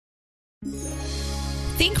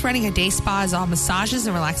think running a day spa is all massages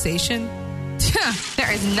and relaxation?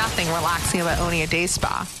 There is nothing relaxing about owning a day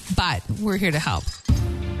spa. But we're here to help.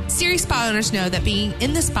 Serious spa owners know that being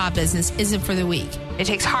in the spa business isn't for the weak. It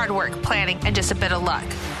takes hard work, planning, and just a bit of luck.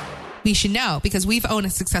 We should know because we've owned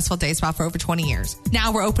a successful day spa for over 20 years.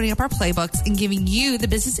 Now we're opening up our playbooks and giving you the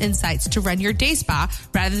business insights to run your day spa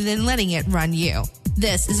rather than letting it run you.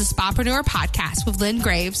 This is a Spapreneur podcast with Lynn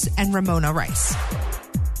Graves and Ramona Rice.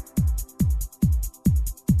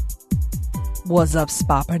 What's up,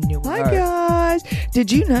 Spapreneur? Hi, guys. Did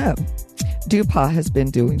you know DuPont has been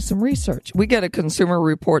doing some research? We get a Consumer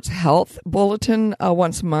Reports Health Bulletin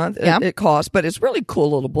once a month. Yeah. It costs, but it's really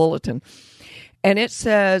cool little bulletin. And it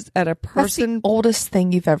says that a person... That's the oldest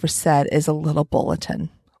thing you've ever said is a little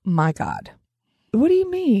bulletin. My God. What do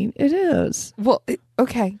you mean? It is. Well,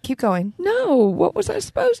 okay, keep going. No, what was I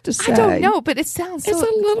supposed to say? I don't know, but it sounds so... It's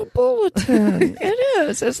a little bulletin. It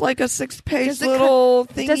is. It's like a 6-page little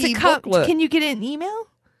thingy Does it come? booklet. Can you get it in email?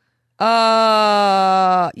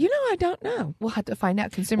 I don't know. We'll have to find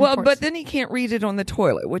out. Consumer Well, Reports. but then he can't read it on the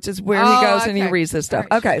toilet, which is where he goes and he okay. reads this stuff.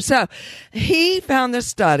 All right, Okay, so he found this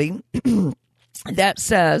study that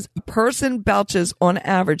says a person belches on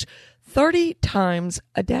average 30 times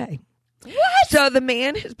a day. What? So the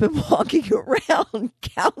man has been walking around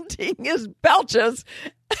counting his belches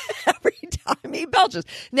every time he belches.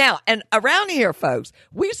 Now, and around here, folks,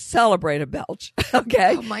 we celebrate a belch.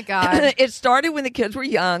 Okay. Oh my God. It started when the kids were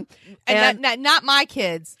young. and not my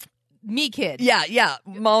kids. Me kids. Yeah,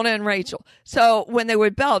 Mona and Rachel. So when they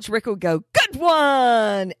would belch, Rick would go, "Good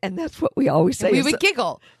one," and that's what we always say. We would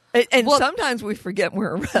giggle. And sometimes we forget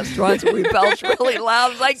we're in restaurants and we belch really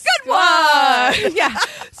loud, like, "Good one." Yeah.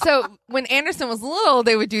 So when Anderson was little,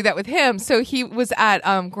 they would do that with him. So he was at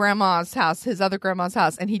grandma's house, his other grandma's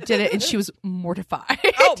house, and he did it, and she was mortified.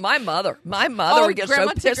 Oh, my mother would get so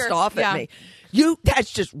Grandma took pissed her- off at yeah. me.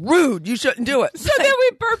 That's just rude. You shouldn't do it. So then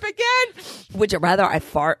we burp again. Would you rather I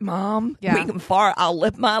fart, Mom? Yeah. We can fart. I'll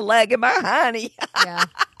lift my leg and my honey.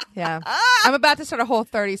 Yeah. I'm about to start a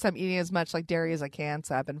Whole30, so I'm eating as much like dairy as I can.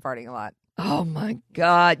 So I've been farting a lot. Oh, my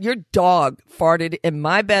God. Your dog farted in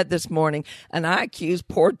my bed this morning, and I accused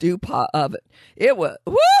poor DuPont of it. It was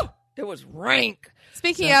rank.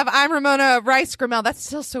 Speaking of, I'm Ramona Rice Grimmel. That's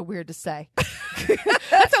still so weird to say.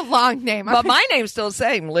 That's a long name. But my name's still the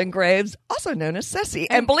same, Lynn Graves, also known as Ceci.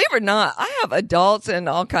 And believe it or not, I have adults and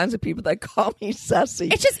all kinds of people that call me Ceci.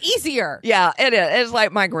 It's just easier. Yeah, it is. It's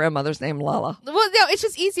like my grandmother's name, Lala. Well, no, it's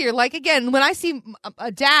just easier. Like, again, when I see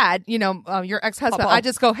a dad, your ex-husband, Papa. I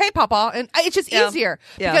just go, "Hey, Papa." And it's just Yeah. easier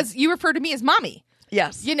Yeah. because you refer to me as mommy.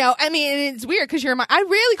 Yes. I mean, it's weird because I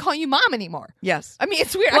rarely call you mom anymore. Yes. I mean,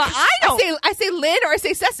 it's weird. Well, I don't- I say Lynn or I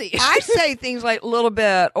say Ceci. I say things like little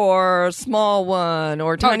bit or small one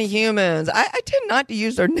or tiny humans. I tend not to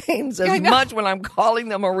use their names I as know. much when I'm calling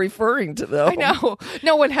them or referring to them. I know.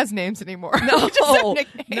 No one has names anymore. No, Just have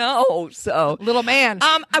nicknames. no. So Little man.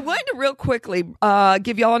 I wanted to real quickly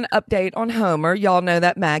give y'all an update on Homer. Y'all know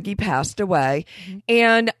that Maggie passed away,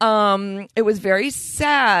 and it was very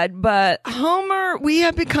sad. But Homer, we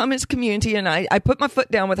have become his community, and I put my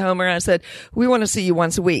foot down with Homer, and I said, "We want to see you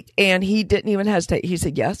once a week," and he didn't even hesitate. He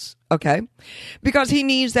said, "Yes, okay," because he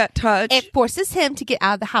needs that touch. It forces him to get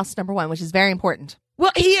out of the house, number one, which is very important.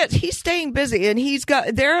 Well, he is. He's staying busy, and he's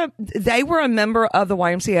got. They were a member of the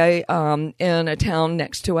YMCA in a town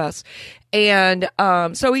next to us, and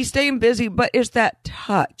so he's staying busy. But it's that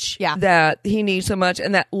touch that he needs so much,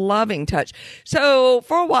 and that loving touch. So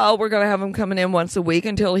for a while, we're going to have him coming in once a week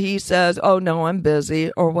until he says, "Oh no, I'm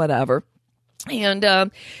busy" or whatever. And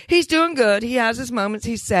he's doing good. He has his moments.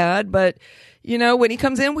 He's sad, but. When he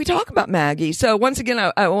comes in, we talk about Maggie. So once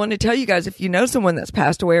again, I want to tell you guys, if you know someone that's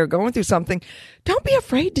passed away or going through something, don't be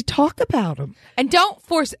afraid to talk about them. And don't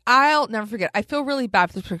force. I'll never forget. I feel really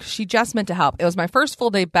bad for this because she just meant to help. It was my first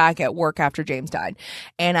full day back at work after James died.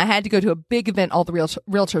 And I had to go to a big event. All the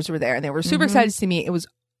realtors were there and they were super excited to see me. It was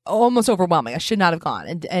almost overwhelming. I should not have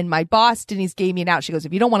gone. And my boss, Denise, gave me an out. She goes,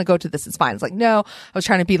 "If you don't want to go to this, it's fine." It's like, no, I was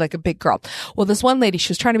trying to be like a big girl. Well, this one lady, she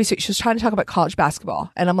was trying to be sweet. She was trying to talk about college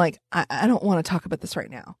basketball. And I'm like, I don't want to talk about this right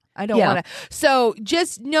now. I don't want to. So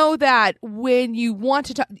just know that when you want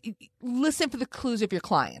to talk, listen for the clues of your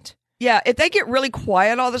client. Yeah. If they get really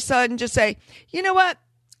quiet all of a sudden, just say, "You know what?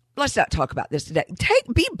 let's not talk about this today.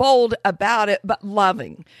 Be bold about it, but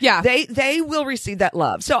loving. Yeah. They will receive that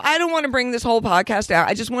love. So I don't want to bring this whole podcast out.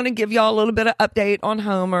 I just want to give y'all a little bit of update on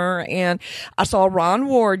Homer. And I saw Ron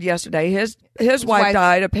Ward yesterday. His wife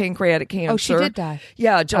died of pancreatic cancer. Oh, she did die.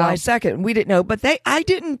 Yeah, July 2nd. We didn't know, but I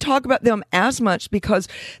didn't talk about them as much because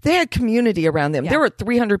they had community around them. Yeah. There were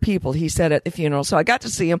 300 people, he said, at the funeral. So I got to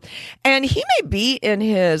see him. And he may be in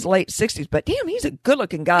his late 60s, but damn, he's a good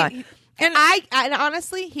looking guy. And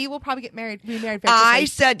honestly, he will probably be married very quickly. I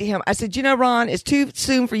said to him, I said, Ron, it's too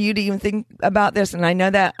soon for you to even think about this. And I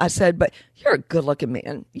know that. I said, but you're a good looking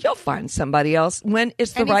man. You'll find somebody else when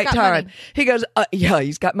it's the right time. Money. He goes, yeah,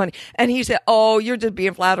 he's got money. And he said, oh, you're just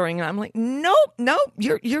being flattering. And I'm like, nope,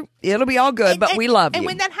 it'll be all good, but we love you. And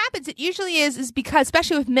when that happens, it usually is because,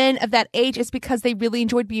 especially with men of that age, it's because they really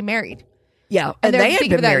enjoyed being married. Yeah, and they had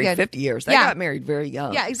been married 50 years. They got married very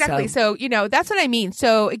young. Yeah, exactly. So, that's what I mean.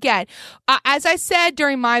 So, again, as I said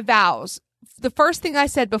during my vows, the first thing I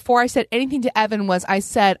said before I said anything to Evan was I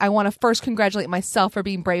said, I want to first congratulate myself for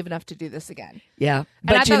being brave enough to do this again. Yeah.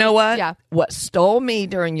 But you know what? Yeah. What stole me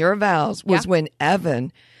during your vows was when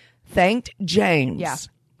Evan thanked James,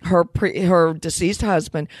 her deceased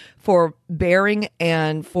husband, for bearing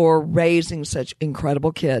and for raising such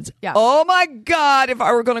incredible kids. Yeah. Oh my God! If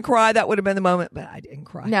I were going to cry, that would have been the moment, but I didn't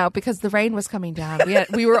cry. No, because the rain was coming down.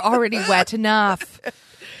 We were already wet enough.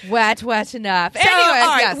 Wet enough. So, Anyway, all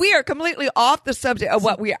right, yes. we are completely off the subject of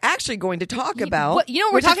what we are actually going to talk about. What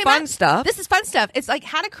we're which talking is fun about? stuff. This is fun stuff. It's like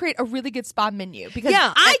how to create a really good spa menu. Because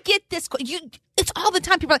Yeah, I get this. It's all the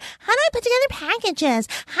time. People are like, how do I put together packages?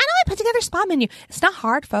 How do I put together a spa menu? It's not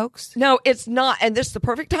hard, folks. No, it's not. And this is the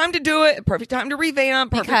perfect time to do it. Perfect time to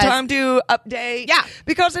revamp. Perfect time to update. Yeah.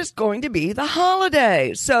 Because it's going to be the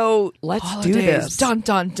holiday. So let's do this. Dun,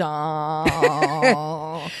 dun,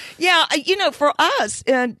 dun. Yeah. For us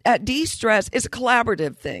at De-Stress, it's a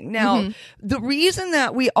collaborative thing. Now, the reason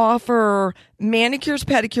that we offer manicures,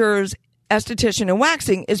 pedicures, esthetician, and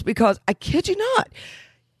waxing is because, I kid you not,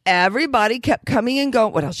 everybody kept coming and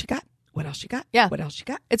going, what else you got? What else you got? Yeah. What else you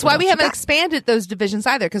got? It's What why we else you haven't got? expanded those divisions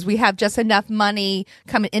either, because we have just enough money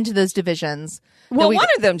coming into those divisions. Well, one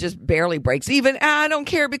of them just barely breaks even. I don't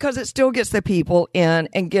care because it still gets the people in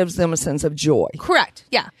and gives them a sense of joy. Correct.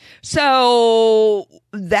 Yeah. So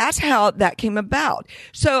that's how that came about.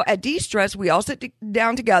 So at De-Stress, we all sit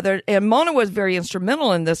down together, and Mona was very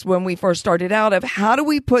instrumental in this when we first started out of how do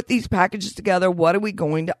we put these packages together? What are we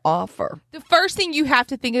going to offer? The first thing you have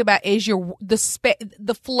to think about is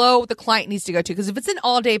the flow the client needs to go to. Because if it's an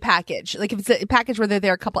all-day package, like if it's a package where they're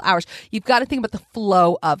there a couple hours, you've got to think about the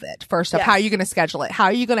flow of it first. Yes. How are you going to schedule it? How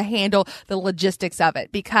are you going to handle the logistics of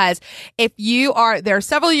it? Because there are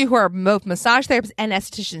several of you who are both massage therapists and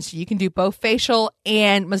estheticians, so you can do both facial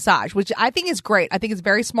and massage, which I think is great. I think it's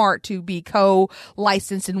very smart to be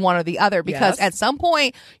co-licensed in one or the other, because at some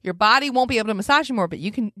point your body won't be able to massage anymore, but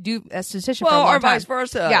you can do esthetician for a long or time. vice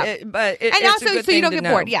versa. Yeah. And also, so you don't get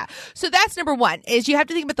bored. Yeah. So that's number one, is you have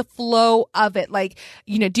to think about the flow of it. Like,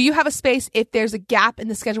 do you have a space if there's a gap in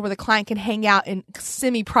the schedule where the client can hang out in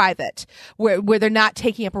semi-private, where they're not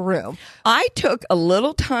taking up a room? I took a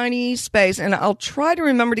little tiny space, and I'll try to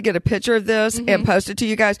remember to get a picture of this and post it to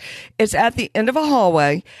you guys. It's at the end of a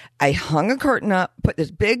hallway. I hung a curtain up, put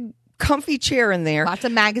this big comfy chair in there. Lots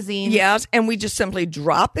of magazines. Yes, and we just simply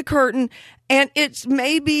drop the curtain, and it's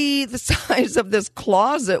maybe the size of this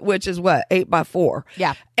closet, which is 8x4.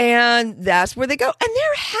 Yeah. And that's where they go, and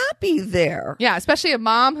they're happy there. Yeah, especially a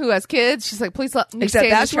mom who has kids. She's like, please let me Except stay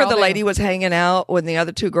in that's this where the all day. lady was hanging out when the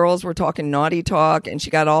other two girls were talking naughty talk, and she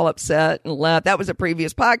got all upset and left. That was a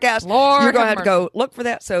previous podcast. Lord You're going to have have to go look for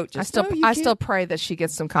that. So just I still pray that she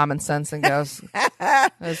gets some common sense and goes.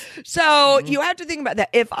 So you have to think about that.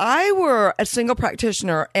 If I were a single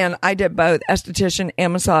practitioner and I did both esthetician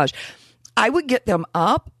and massage, I would get them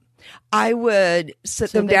up. I would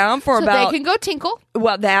sit them down for about... So they can go tinkle.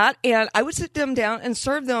 Well, that, and I would sit them down and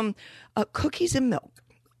serve them cookies and milk.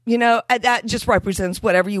 That just represents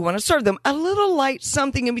whatever you want to serve them. A little light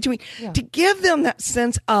something in between to give them that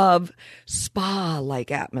sense of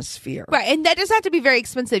spa-like atmosphere. Right, and that doesn't have to be very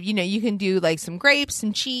expensive. You can do like some grapes,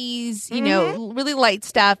 some cheese, really light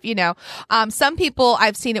stuff, Some people,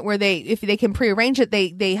 I've seen it where if they can prearrange it,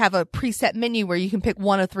 they have a preset menu where you can pick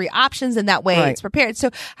one of three options, and that way it's prepared. So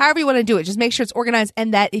however you want to do it, just make sure it's organized,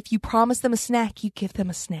 and that if you promise them a snack, you give them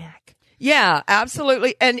a snack. Yeah,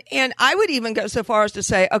 absolutely. And I would even go so far as to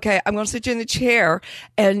say, okay, I'm going to sit you in the chair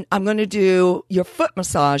and I'm going to do your foot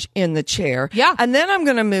massage in the chair. Yeah. And then I'm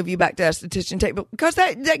going to move you back to esthetician table, because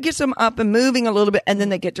that gets them up and moving a little bit, and then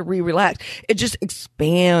they get to relax. It just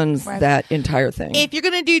expands that entire thing. If you're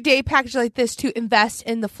going to do day package like this, to invest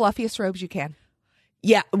in the fluffiest robes you can.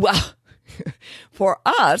 Yeah, well, for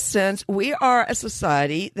us, since we are a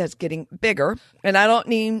society that's getting bigger, and I don't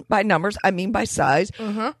mean by numbers, I mean by size,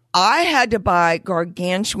 I had to buy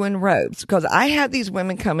gargantuan robes because I had these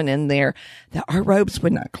women coming in there that our robes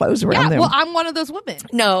would not close around them. Well, I'm one of those women.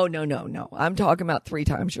 No. I'm talking about 3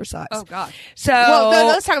 times your size. Oh, God. So, Well, no,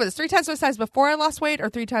 let's talk about this. 3 times my size before I lost weight or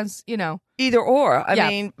 3 times, either or. I Yeah.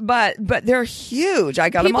 mean, but they're huge. I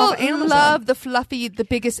got them People off Amazon. love the fluffy, the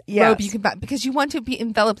biggest Yes. robe you can buy because you want to be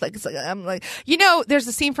enveloped. Like, it's like, I'm like, there's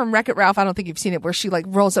a scene from Wreck-It Ralph. I don't think you've seen it where she like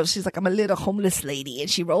rolls up. She's like, I'm a little homeless lady, and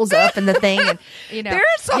she rolls up in the thing, and There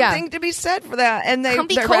is something to be said for that, and they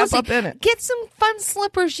Comfy, wrap cozy. up in it. Get some fun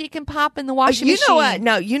slippers you can pop in the washing You machine. know what?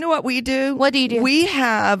 No, you know what we do? What do you do? We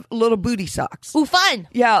have little booty socks. Ooh, fun.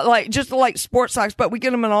 Yeah, just like sports socks, but we get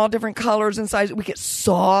them in all different colors and sizes. We get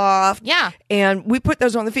soft. Yeah. And we put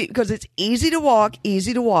those on the feet because it's easy to walk,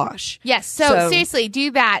 easy to wash. Yes. So seriously,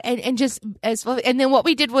 do that, and just and then what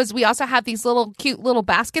we did was we also have these little cute little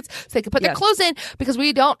baskets so they could put their Yes. clothes in because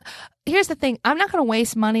we don't. Here's the thing: I'm not going to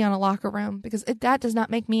waste money on a locker room because that does not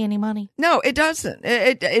make me any money, No, it doesn't.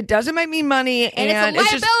 It doesn't make me money, and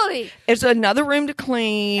it's a liability, it's another room to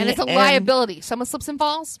clean, and it's a liability. Someone slips and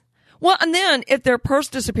falls. Well, and then if their purse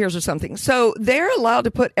disappears or something, so they're allowed to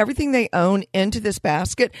put everything they own into this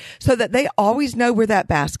basket so that they always know where that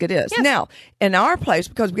basket is. Yes. Now, in our place,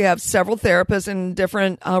 because we have several therapists in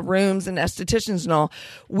different rooms and estheticians and all,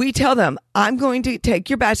 we tell them, I'm going to take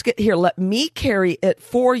your basket here. Let me carry it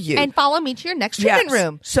for you. And follow me to your next treatment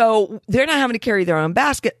room. So they're not having to carry their own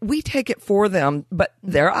basket. We take it for them, but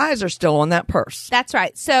their eyes are still on that purse. That's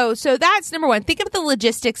right. So that's number one. Think of the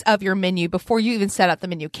logistics of your menu before you even set up the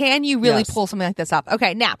menu. Can you really Yes. pull something like this off?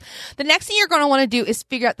 Okay. Now, the next thing you're going to want to do is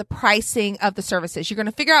figure out the pricing of the services. You're going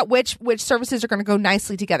to figure out which services are going to go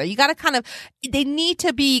nicely together. You got to they need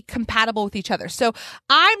to be compatible with each other. So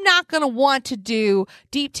I'm not going to want to do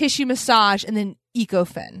deep tissue massage and then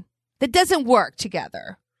EcoFin. That doesn't work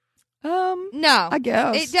together. No, I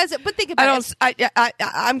guess it doesn't. But think about it.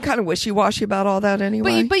 I'm kind of wishy-washy about all that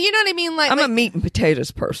anyway. But you know what I mean? I'm a meat and potatoes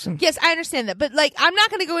person. Yes, I understand that. But I'm not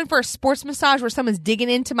going to go in for a sports massage where someone's digging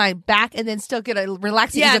into my back and then still get a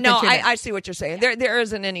relaxing. Yeah, no, treatment. I see what you're saying. There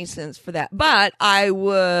isn't any sense for that. But I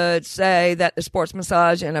would say that the sports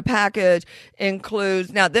massage in a package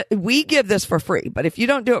includes, now we give this for free, but if you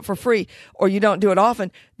don't do it for free or you don't do it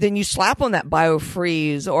often, then you slap on that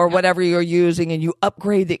BioFreeze or whatever you're using and you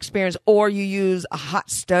upgrade the experience, or you use a hot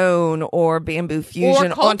stone or bamboo fusion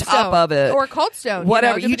Cold on top Stone. of it. Or Cold Stone.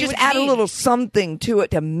 Whatever. You depending just what add a need. little something to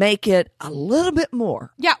it to make it a little bit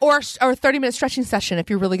more. Yeah, or a 30-minute stretching session if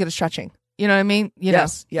you're really good at stretching. You know what I mean?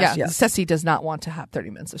 Yes. Ceci does not want to have 30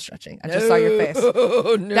 minutes of stretching. I just saw your face.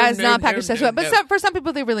 That is not package session. But for some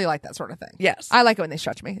people, they really like that sort of thing. Yes. I like it when they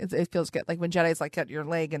stretch me. It feels good. Like when Jedi's like cut your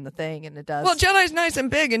leg and the thing, and it does. Well, Jedi's nice and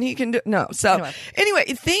big, and he can do no. So anyway,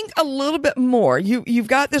 think a little bit more. You've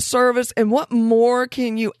got this service, and what more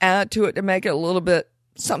can you add to it to make it a little bit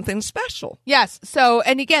something special? Yes. So,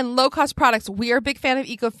 and again, low cost products. We are a big fan of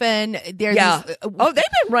EcoFin. They've They've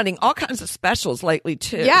been running all kinds of specials lately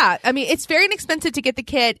too. Yeah. I mean, it's very inexpensive to get the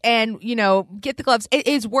kit and, get the gloves. It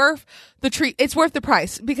is worth the treat. It's worth the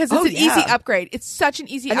price because it's an easy upgrade. It's such an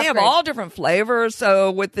easy and upgrade. they have all different flavors.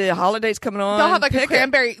 So with the holidays coming on, they'll have like a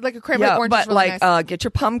cranberry orange. But really nice. get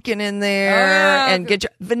your pumpkin in there and get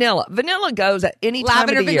your vanilla. Vanilla goes at any time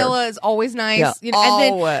Lavender of the year. vanilla is always nice. Yeah, and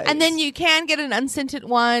always. then you can get an unscented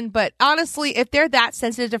one. But honestly, if they're that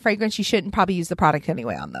sensitive to fragrance, you shouldn't probably use the product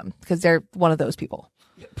anyway on them because they're one of those people.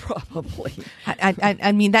 Probably.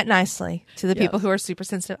 I mean that nicely to the people who are super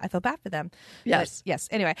sensitive. I feel bad for them. Yes. But yes.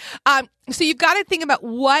 Anyway, so you've got to think about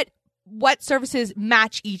what services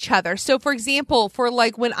match each other. So for example, for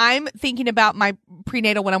when I'm thinking about my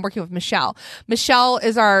prenatal, when I'm working with Michelle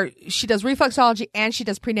is she does reflexology and she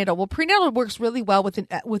does prenatal. Well, prenatal works really well with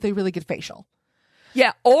a really good facial.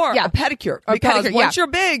 Yeah, or a pedicure. Because once you're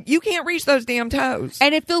big, you can't reach those damn toes.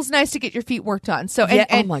 And it feels nice to get your feet worked on. So,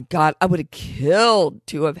 oh my God, I would have killed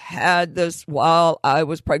to have had this while I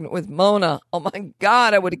was pregnant with Mona. Oh my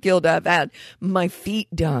God, I would have killed to have had my feet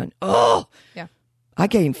done. Oh, yeah. I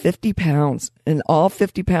gained 50 pounds, and all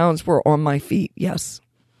 50 pounds were on my feet. Yes,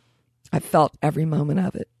 I felt every moment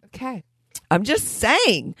of it. Okay, I'm just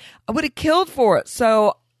saying, I would have killed for it.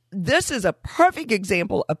 So. This is a perfect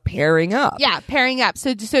example of pairing up. Yeah, pairing up.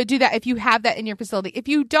 So do that if you have that in your facility. If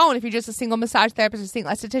you don't, if you're just a single massage therapist or a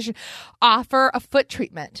single esthetician, offer a foot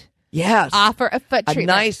treatment. Yes. Offer a foot treatment.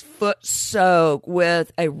 A nice foot soak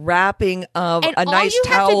with a wrapping of and a nice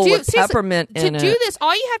towel with peppermint in it. To do this,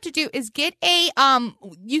 all you have to do is get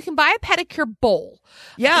you can buy a pedicure bowl.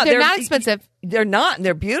 Yeah. They're not expensive. They're not, and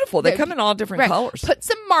they're beautiful. They come in all different colors. Put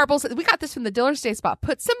some marbles. We got this from the Dillard's Day Spa.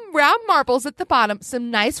 Put some round marbles at the bottom,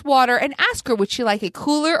 some nice water, and ask her, would she like it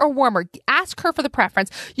cooler or warmer? Ask her for the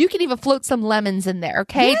preference. You can even float some lemons in there,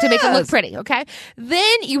 okay, to make it look pretty, okay?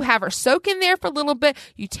 Then you have her soak in there for a little bit.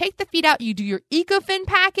 You take the feet out. You do your EcoFin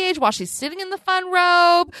package while she's sitting in the fun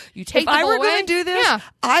robe. You take the bowl If I were away. going to do this,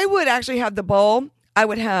 I would actually have the bowl. I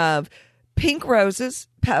would have pink roses,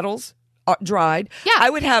 petals, dried. Yeah. I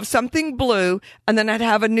would have something blue, and then I'd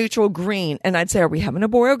have a neutral green. And I'd say, are we having a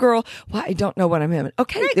boy or girl? Well, I don't know what I'm having.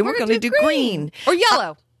 Okay, Right, then we're going to do green. Or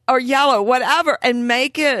yellow. Or yellow, whatever, and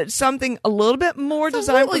make it something a little bit more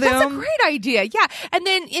designed for them. That's a great idea. Yeah. And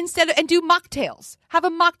then and do mocktails. Have a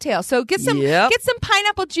mocktail. So get some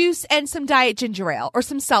pineapple juice and some diet ginger ale or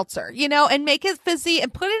some seltzer, and make it fizzy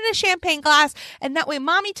and put it in a champagne glass. And that way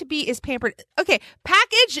mommy to be is pampered. Okay.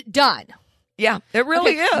 Package done. Yeah, it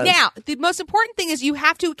really is. Now, the most important thing is you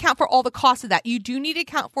have to account for all the costs of that. You do need to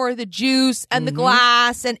account for the juice and the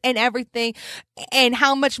glass and everything, and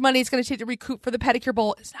how much money it's going to take to recoup for the pedicure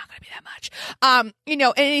bowl. It's not going to be that much. And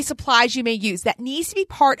any supplies you may use. That needs to be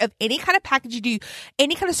part of any kind of package you do,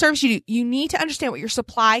 any kind of service you do. You need to understand what your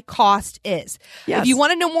supply cost is. Yes. If you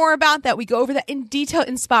want to know more about that, we go over that in detail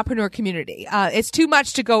in Spapreneur Community. It's too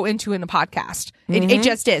much to go into in the podcast. It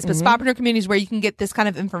just is. But Spapreneur Community is where you can get this kind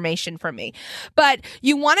of information from me. But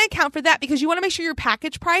you want to account for that because you want to make sure your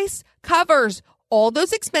package price covers all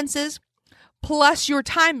those expenses plus your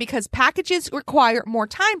time, because packages require more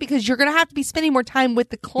time because you're going to have to be spending more time with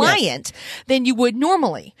the client than you would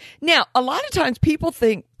normally. Now, a lot of times people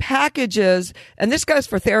think packages, and this goes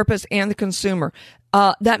for therapists and the consumer,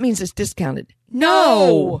 that means it's discounted.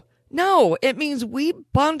 No, it means we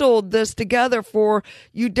bundled this together for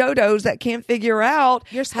you dodos that can't figure out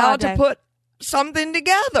how to put something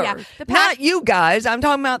together. Yeah, not you guys. I'm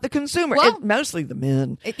talking about the consumer. Well, mostly the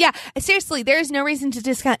men. Yeah, seriously, there is no reason to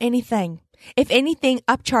discount anything. If anything,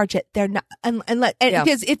 upcharge it. They're not,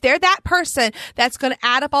 because if they're that person that's going to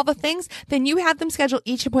add up all the things, then you have them schedule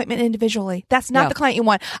each appointment individually. That's not the client you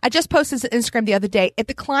want. I just posted this on Instagram the other day. If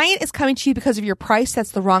the client is coming to you because of your price,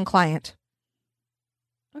 that's the wrong client.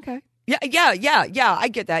 Okay. Yeah. I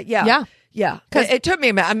get that. Yeah. Because it took me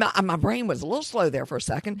a minute. My brain was a little slow there for a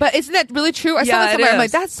second. But isn't that really true? I saw that it somewhere. I'm is.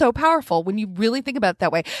 like, that's so powerful when you really think about it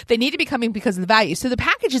that way. They need to be coming because of the value. So the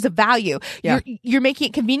package is a value. Yeah. You're making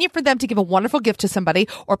it convenient for them to give a wonderful gift to somebody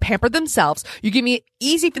or pamper themselves. You're giving it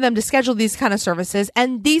easy for them to schedule these kind of services.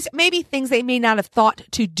 And these may be things they may not have thought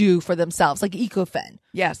to do for themselves, like EcoFin.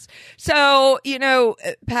 Yes. So,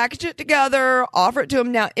 package it together, offer it to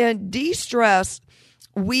them. Now, in de-stress,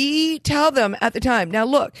 we tell them at the time, now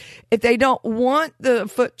look, if they don't want the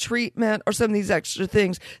foot treatment or some of these extra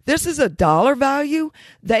things, this is a dollar value.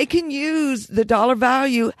 They can use the dollar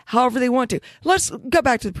value however they want to. Let's go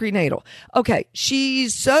back to the prenatal. Okay.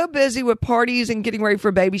 She's so busy with parties and getting ready for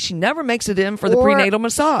a baby, she never makes it in for the prenatal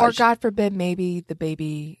massage. Or God forbid, maybe the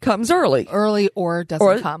baby comes early or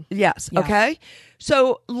doesn't come. Yes. Yeah. Okay.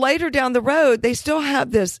 So later down the road, they still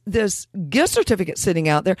have this gift certificate sitting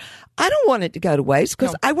out there. I don't want it to go to waste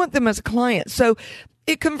because I want them as a client. So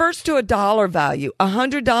it converts to a dollar value,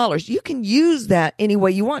 $100. You can use that any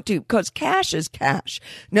way you want to because cash is cash.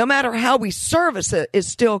 No matter how we service it, it's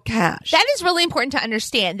still cash. That is really important to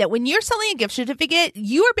understand, that when you're selling a gift certificate,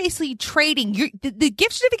 you are basically trading. The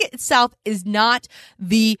gift certificate itself is not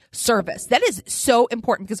the service. That is so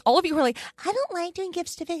important because all of you are like, I don't like doing gift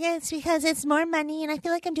certificates because it's more money and I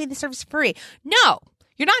feel like I'm doing the service free. No.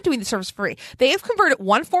 You're not doing the service free. They have converted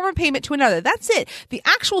one form of payment to another. That's it. The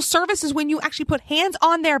actual service is when you actually put hands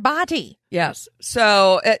on their body. Yes.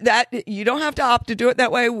 So that you don't have to opt to do it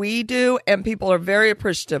that way. We do, and people are very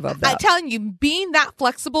appreciative of that. I'm telling you, being that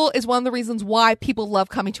flexible is one of the reasons why people love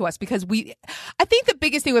coming to us, because I think the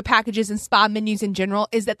biggest thing with packages and spa menus in general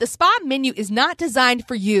is that the spa menu is not designed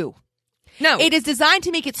for you. No. It is designed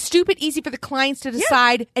to make it stupid easy for the clients to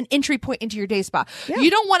decide an entry point into your day spa. Yeah. You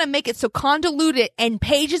don't want to make it so convoluted and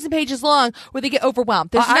pages pages long where they get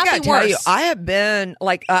overwhelmed. There's nothing I gotta tell worse. you, I have been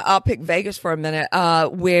I'll pick Vegas for a minute,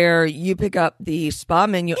 where you pick up the spa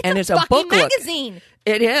menu and it's a booklet. Magazine.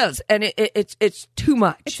 It is, and it's too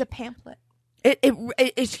much. It's a pamphlet.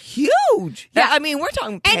 It's huge. Yeah. I mean, we're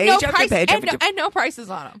talking page after page and no prices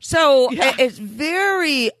on them. So it's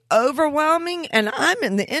very overwhelming, and I'm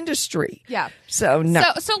in the industry. Yeah. So no.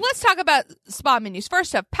 So let's talk about spa menus.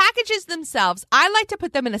 First up, packages themselves. I like to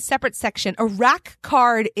put them in a separate section. A rack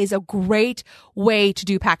card is a great way to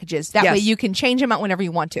do packages. That way you can change them out whenever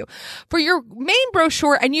you want to. For your main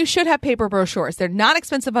brochure, and you should have paper brochures. They're not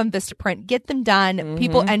expensive on Vistaprint. Get them done.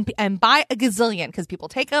 People and buy a gazillion because people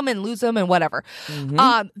take them and lose them and whatever.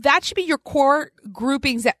 whatever. That should be your core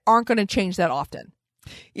groupings that aren't going to change that often.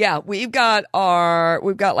 Yeah, we've got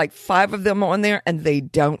like 5 of them on there, and they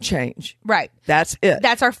don't change. Right. That's it.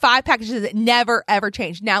 That's our 5 packages that never, ever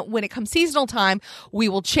change. Now, when it comes seasonal time, we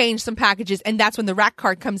will change some packages, and that's when the rack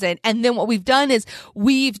card comes in. And then what we've done is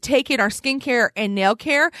we've taken our skincare and nail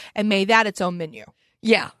care and made that its own menu.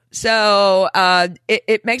 Yeah. So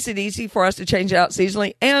it makes it easy for us to change it out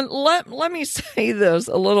seasonally. And let me say this,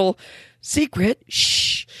 a little secret,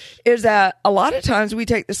 is that a lot of times we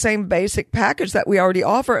take the same basic package that we already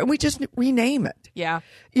offer and we just rename it. Yeah.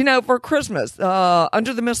 You know, for Christmas,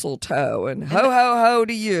 Under the Mistletoe and Ho Ho Ho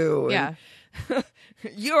to You. Yeah.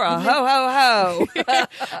 You're a ho ho ho.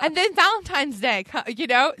 And then Valentine's Day,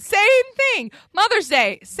 same thing. Mother's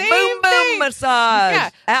Day, same boom thing. boom massage. Yeah.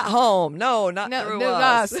 At home. No, through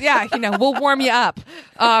us. Yeah, we'll warm you up.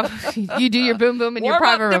 You do your boom boom in your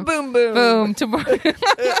private room. Boom boom. Boom tomorrow.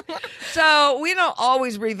 So we don't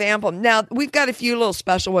always revamp them. Now we've got a few little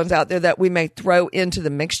special ones out there that we may throw into the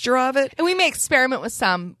mixture of it. And we may experiment with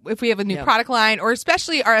some if we have a new product line, or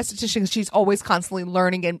especially our esthetician, she's always constantly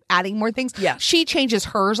learning and adding more things. Yeah. She changes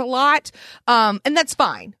hers a lot. And that's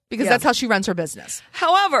fine because that's how she runs her business.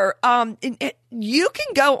 However, you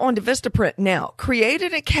can go on to Vistaprint now, create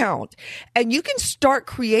an account, and you can start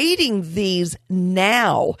creating these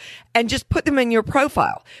now and just put them in your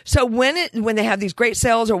profile. So when they have these great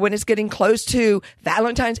sales or when it's getting close to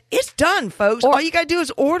Valentine's, it's done, folks. All you got to do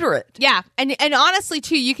is order it. Yeah. And honestly,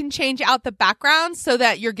 too, you can change out the background so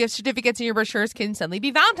that your gift certificates and your brochures can suddenly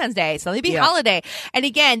be Valentine's Day, suddenly be holiday. And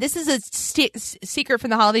again, this is a secret from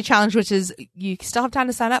the Holiday Challenge, which is you still have time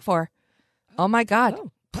to sign up for. Oh, my God.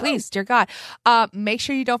 Please, dear God. Make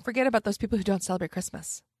sure you don't forget about those people who don't celebrate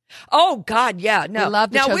Christmas. Oh, God, yeah. No. We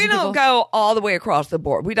love the chosen we don't people. go all the way across the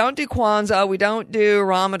board. We don't do Kwanzaa. We don't do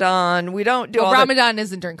Ramadan. We don't do all Ramadan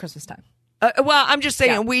isn't during Christmas time. Well, I'm just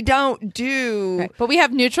saying we don't do. Right. But we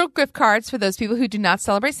have neutral gift cards for those people who do not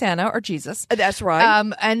celebrate Santa or Jesus. That's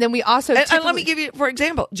right. And then we also and let me give you, for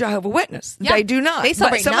example, Jehovah Witness. Yeah. They do not. They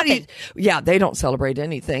celebrate nothing. Yeah, they don't celebrate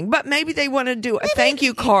anything. But maybe they want to do a thank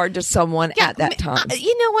you card to someone at that time.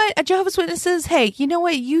 You know what? Jehovah's Witnesses, hey, you know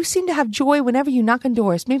what? You seem to have joy whenever you knock on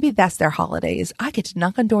doors. Maybe that's their holidays. I get to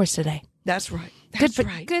knock on doors today. That's right.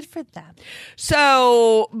 Good for them.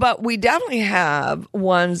 So, but we definitely have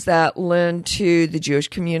ones that lend to the Jewish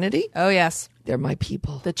community. Oh, yes. They're my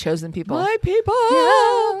people. The chosen people. My people.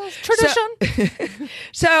 Yeah. Tradition.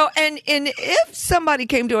 So, and if somebody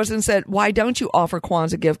came to us and said, why don't you offer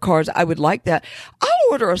Kwanzaa gift cards? I would like that. I'll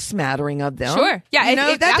order a smattering of them. Sure. Yeah,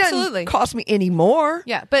 that absolutely doesn't cost me any more.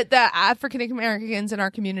 Yeah, but the African Americans in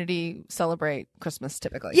our community celebrate Christmas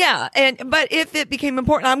typically. Yeah, but if it became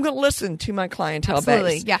important, I'm going to listen to my clientele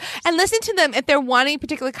Absolutely, base. yeah. And listen to them if they're wanting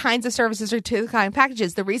particular kinds of services or particular kind of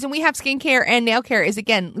packages. The reason we have skincare and nail care is,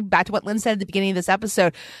 again, back to what Lynn said at the beginning of this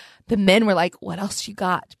episode. The men were like, what else you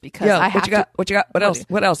got? Because I have what you got? What else?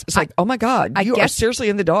 What else? It's like, oh my God, you are seriously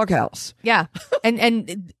in the doghouse. Yeah.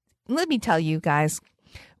 and let me tell you guys,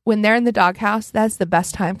 when they're in the doghouse, that's the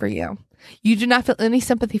best time for you. You do not feel any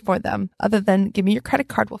sympathy for them other than give me your credit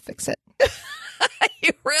card, we'll fix it.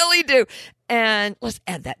 You really do. And let's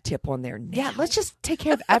add that tip on there now. Yeah, let's just take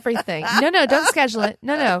care of everything. No, don't schedule it.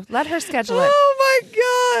 No, let her schedule it. Oh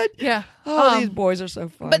my God. Yeah. Oh, these boys are so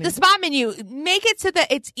funny. But the spot menu, make it so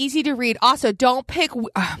that it's easy to read. Also, don't pick. All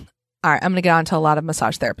right, I'm going to get on to a lot of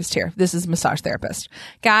massage therapists here. This is a massage therapist.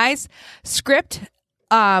 Guys, script,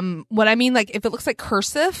 what I mean, like if it looks like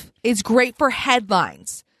cursive, is great for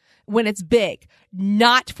headlines when it's big.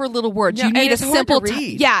 Not for little words. Yeah, you need a simple,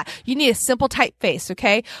 you need a simple typeface.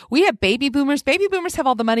 Okay. We have baby boomers. Baby boomers have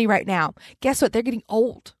all the money right now. Guess what? They're getting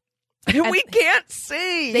old. We can't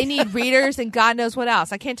see. They need readers and God knows what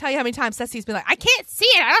else. I can't tell you how many times Ceci's been like, I can't see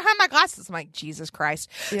it. I don't have my glasses. I'm like, Jesus Christ.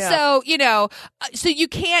 Yeah. So, so you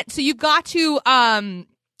can't, so you've got to,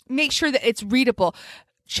 make sure that it's readable.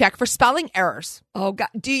 Check for spelling errors. Oh God.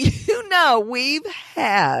 Do you know we've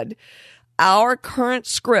had our current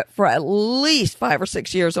script for at least 5 or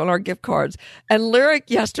 6 years on our gift cards. And Lyric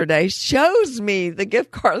yesterday shows me the gift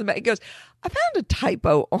card. He goes, I found a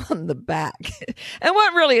typo on the back. And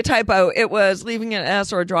wasn't really a typo. It was leaving an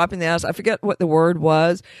S or dropping the S. I forget what the word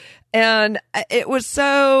was. And it was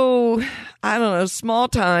so, I don't know, small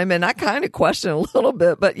time. And I kind of questioned a little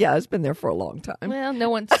bit. But yeah, it's been there for a long time. Well, no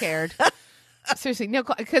one's cared. Seriously, no,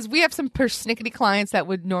 because we have some persnickety clients that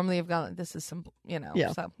would normally have gone, this is some,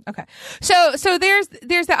 Yeah. So, okay. So there's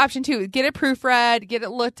the option too. Get it proofread, get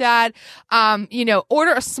it looked at,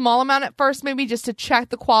 order a small amount at first, maybe just to check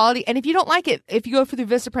the quality. And if you don't like it, if you go through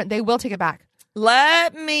Vistaprint, they will take it back.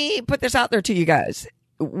 Let me put this out there to you guys.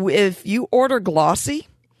 If you order glossy,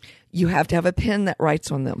 you have to have a pen that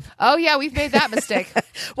writes on them. Oh yeah, we've made that mistake.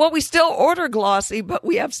 Well, we still order glossy, but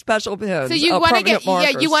we have special pens. So you want to get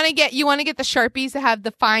you want to get the Sharpies that have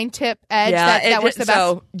the fine tip edge. That works the best.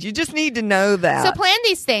 So you just need to know that. So plan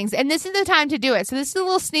these things, and this is the time to do it. So this is a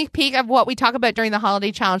little sneak peek of what we talk about during the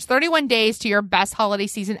holiday challenge: 31 days to your best holiday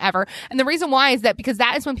season ever. And the reason why is that because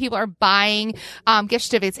that is when people are buying gift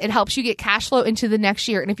certificates. It helps you get cash flow into the next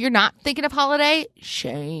year. And if you're not thinking of holiday,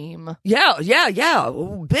 shame. Yeah.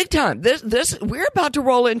 Big time. This we're about to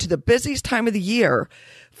roll into the busiest time of the year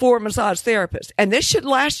for massage therapists. And this should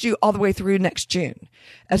last you all the way through next June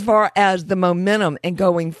as far as the momentum and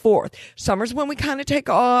going forth. Summer's when we kind of take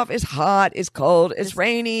off. It's hot, it's cold, it's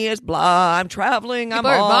rainy, it's blah. I'm traveling, I'm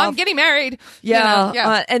off. I'm getting married.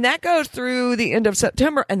 Yeah. And that goes through the end of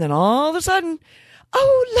September. And then all of a sudden,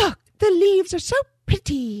 oh, look, the leaves are so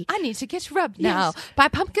pretty. I need to get rubbed now by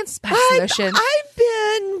pumpkin spice lotion. I've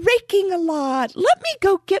been raking a lot. Let me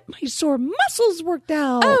go get my sore muscles worked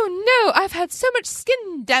out. Oh no, I've had so much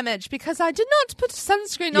skin damage because I did not put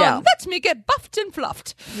sunscreen on. Let me get buffed and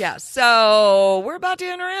fluffed. Yeah, so we're about to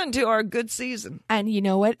enter into our good season. And you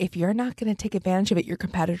know what? If you're not going to take advantage of it, your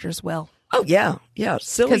competitors will. Oh yeah.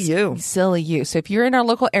 Silly you. Silly you. So if you're in our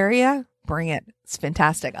local area, bring it. It's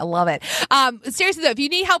fantastic. I love it. Seriously though, if you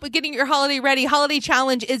need help with getting your holiday ready, Holiday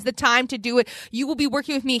Challenge is the time to do it. You will be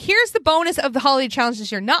working with me. Here's the bonus of the Holiday Challenge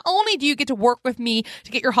this year. Not only do you get to work with me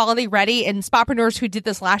to get your holiday ready, and Spapreneurs who did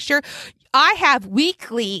this last year, I have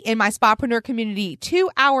weekly in my Spapreneur community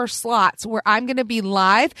 2-hour slots where I'm going to be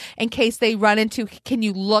live in case they run into, can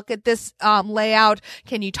you look at this layout?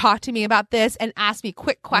 Can you talk to me about this? And ask me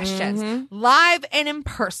quick questions live and in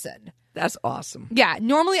person. That's awesome. Yeah.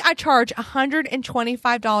 Normally I charge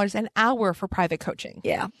 $125 an hour for private coaching.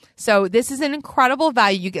 Yeah. So this is an incredible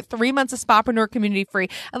value. You get 3 months of Spapreneur community free.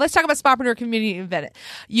 And let's talk about Spapreneur community event.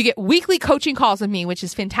 You get weekly coaching calls with me, which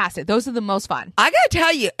is fantastic. Those are the most fun. I got to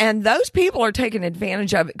tell you, and those people are taking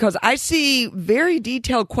advantage of it because I see very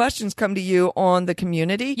detailed questions come to you on the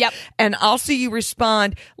community. Yep. And I'll see you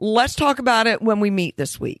respond. Let's talk about it when we meet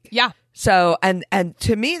this week. Yeah. So, and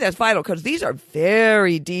to me, that's vital because these are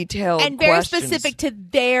very detailed and very questions. specific to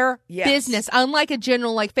their business. Unlike a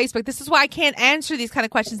general like Facebook. This is why I can't answer these kind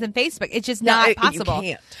of questions in Facebook. It's just not possible.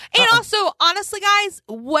 You can't. And also, honestly, guys,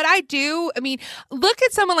 what I do, I mean, look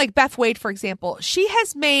at someone like Beth Wade, for example. She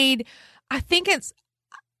has made,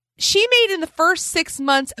 she made in the first 6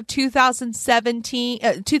 months of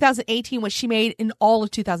 2018 what she made in all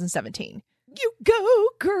of 2017. You go,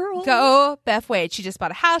 girl. Go, Beth Wade. She just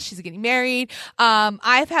bought a house. She's getting married.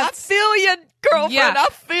 I feel you, girlfriend. Yeah. I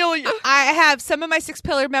feel you. I have some of my 6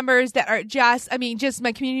 Pillar members that are just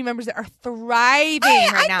my community members that are thriving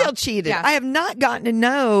right now. I feel cheated. Yeah. I have not gotten to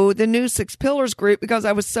know the new 6 Pillars group because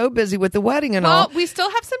I was so busy with the wedding and all. Well, we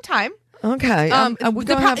still have some time. Okay.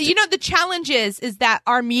 The challenge is that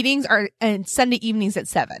our meetings are on Sunday evenings at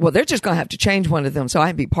 7. Well, they're just going to have to change one of them so I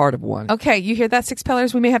can be part of one. Okay. You hear that, 6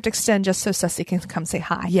 Pillars? We may have to extend just so Sussy can come say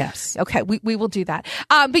hi. Yes. Okay. We will do that.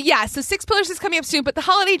 But yeah, so 6 Pillars is coming up soon. But the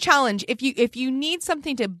holiday challenge, if you need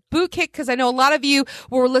something to boot kick, because I know a lot of you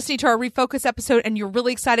were listening to our Refocus episode and you're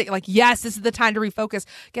really excited. You're like, yes, this is the time to refocus.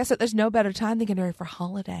 Guess what? There's no better time than getting ready for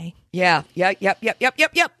holiday. Yeah. Yep.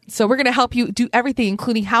 So we're going to help you do everything,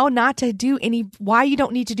 including how not to do why you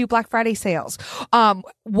don't need to do Black Friday sales,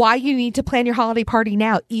 why you need to plan your holiday party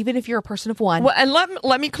now, even if you're a person of one. Well, and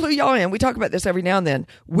let me clue y'all in. We talk about this every now and then.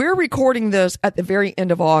 We're recording this at the very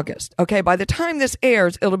end of August. Okay. By the time this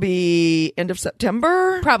airs, it'll be end of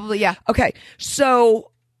September. Probably. Yeah. Okay.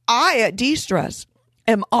 So I at De-Stress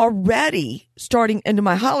am already starting into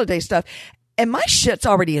my holiday stuff. And my shit's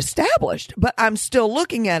already established, but I'm still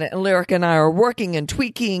looking at it. And Lyric and I are working and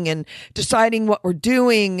tweaking and deciding what we're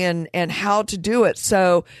doing and how to do it.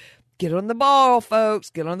 So get on the ball,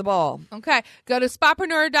 folks. Get on the ball. Okay. Go to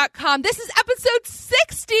spapreneur.com. This is episode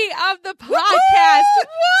 60 of the podcast.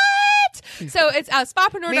 What? So it's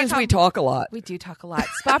spapreneur.com. Means we talk a lot. We do talk a lot.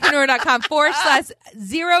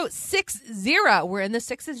 spapreneur.com/060. We're in the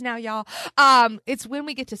sixes now, y'all. It's when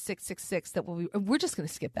we get to 666 that we're just going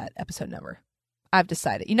to skip that episode number. I've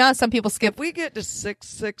decided. You know how some people skip? If we get to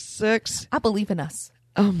 666. I believe in us.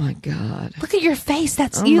 Oh my God. Look at your face.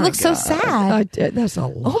 You look so sad. I did. That's a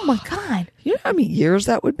lot. Oh my God. You know how many years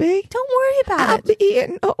that would be? Don't worry about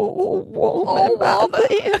it.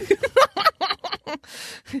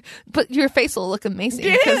 But your face will look amazing.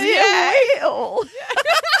 Yeah.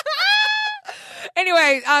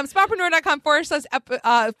 Anyway, spapreneur.com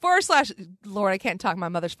 / Lord, I can't talk. My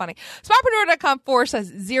mother's funny. Spapreneur.com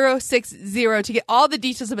 /060 to get all the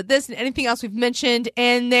details about this and anything else we've mentioned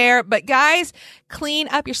in there. But guys, clean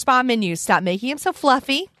up your spa menus. Stop making them so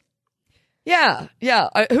fluffy. Yeah.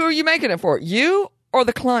 Who are you making it for? You or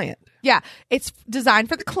the client? Yeah, it's designed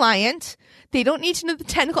for the client. They don't need to know the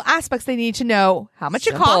technical aspects. They need to know how much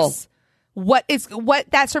it costs, what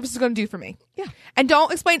that service is going to do for me. Yeah. And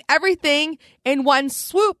don't explain everything in one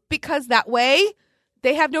swoop, because that way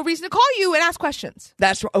they have no reason to call you and ask questions.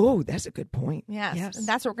 That's a good point. Yes. And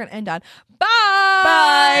that's what we're going to end on.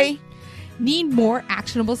 Bye. Need more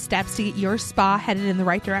actionable steps to get your spa headed in the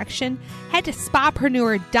right direction? Head to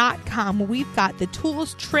spapreneur.com, where we've got the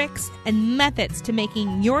tools, tricks, and methods to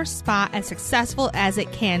making your spa as successful as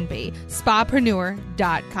it can be.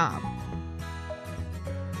 Spapreneur.com.